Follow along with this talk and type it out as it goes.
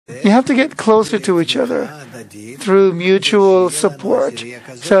You have to get closer to each other through mutual support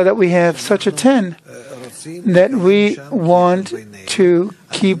so that we have such a 10 that we want to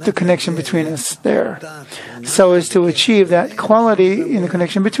keep the connection between us there, so as to achieve that quality in the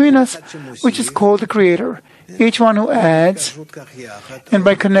connection between us, which is called the Creator. Each one who adds, and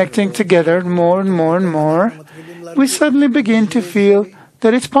by connecting together more and more and more, we suddenly begin to feel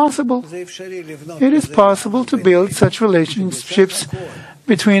that it's possible. It is possible to build such relationships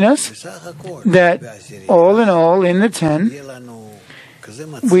between us that all in all, in the 10,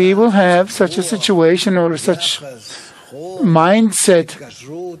 we will have such a situation or such mindset,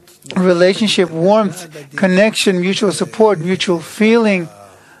 relationship, warmth, connection, mutual support, mutual feeling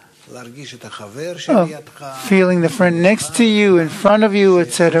of feeling the friend next to you, in front of you,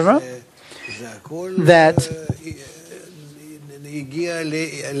 etc., that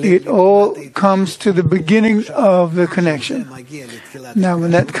it all comes to the beginning of the connection. Now,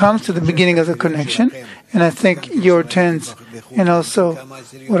 when that comes to the beginning of the connection, and I think your tens, and also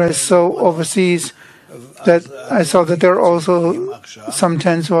what I saw overseas, that I saw that there are also some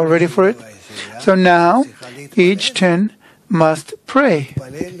tens who are ready for it. So now, each 10 must pray.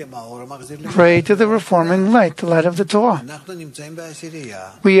 Pray to the reforming light, the light of the Torah.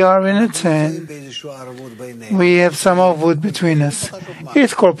 We are in a 10. We have some avud between us.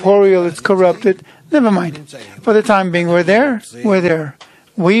 It's corporeal, it's corrupted. Never mind. For the time being, we're there. We're there.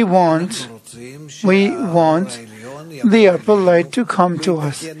 We want the upper light to come to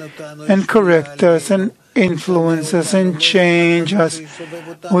us and correct us and influence us and change us.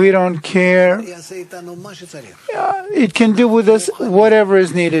 We don't care. It can do with us whatever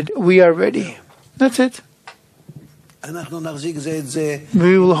is needed. We are ready. That's it.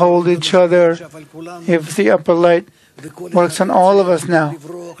 We will hold each other if the upper light works on all of us now,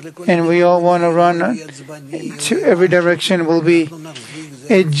 and we all want to run to every direction. We'll be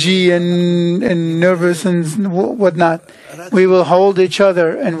edgy and nervous and whatnot. We will hold each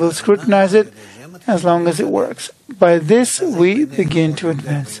other and we'll scrutinize it as long as it works. By this, we begin to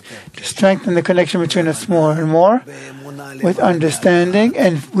advance, to strengthen the connection between us more and more, with understanding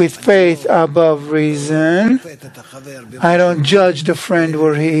and with faith above reason. I don't judge the friend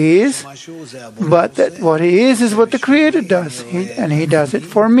where he is, but that what he is what the Creator does, and he does it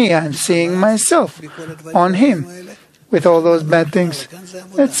for me. I'm seeing myself on him with all those bad things,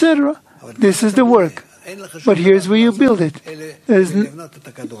 etc. This is the work. But here's where you build it.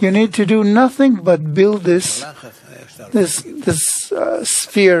 You need to do nothing but build this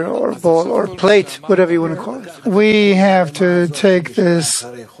sphere or ball or plate, whatever you want to call it. We have to take this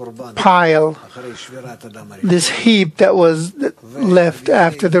pile, this heap that was left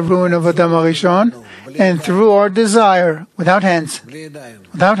after the ruin of Adam HaRishon, and through our desire, without hands,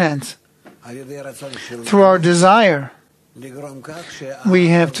 through our desire, we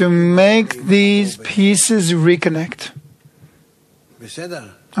have to make these pieces reconnect.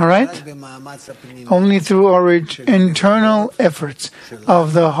 All right? Only through our internal efforts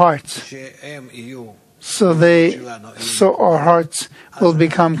of the hearts. So our hearts will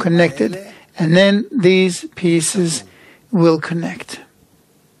become connected, and then these pieces will connect.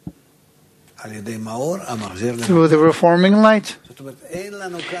 Through the reforming light.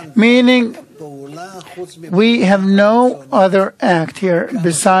 Meaning, we have no other act here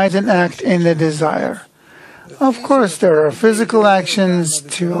besides an act in the desire. Of course, there are physical actions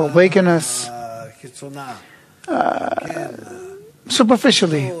to awaken us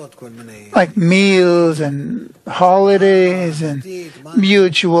superficially, like meals and holidays and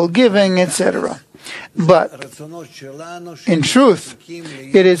mutual giving, etc. But in truth,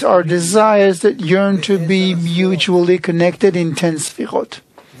 it is our desires that yearn to be mutually connected in 10 sfirot,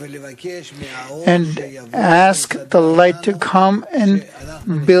 and ask the light to come and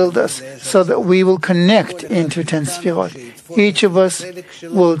build us so that we will connect into 10 sfirot. Each of us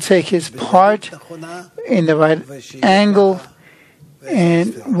will take his part in the right angle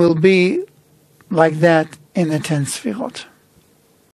and will be like that in the 10 sfirot.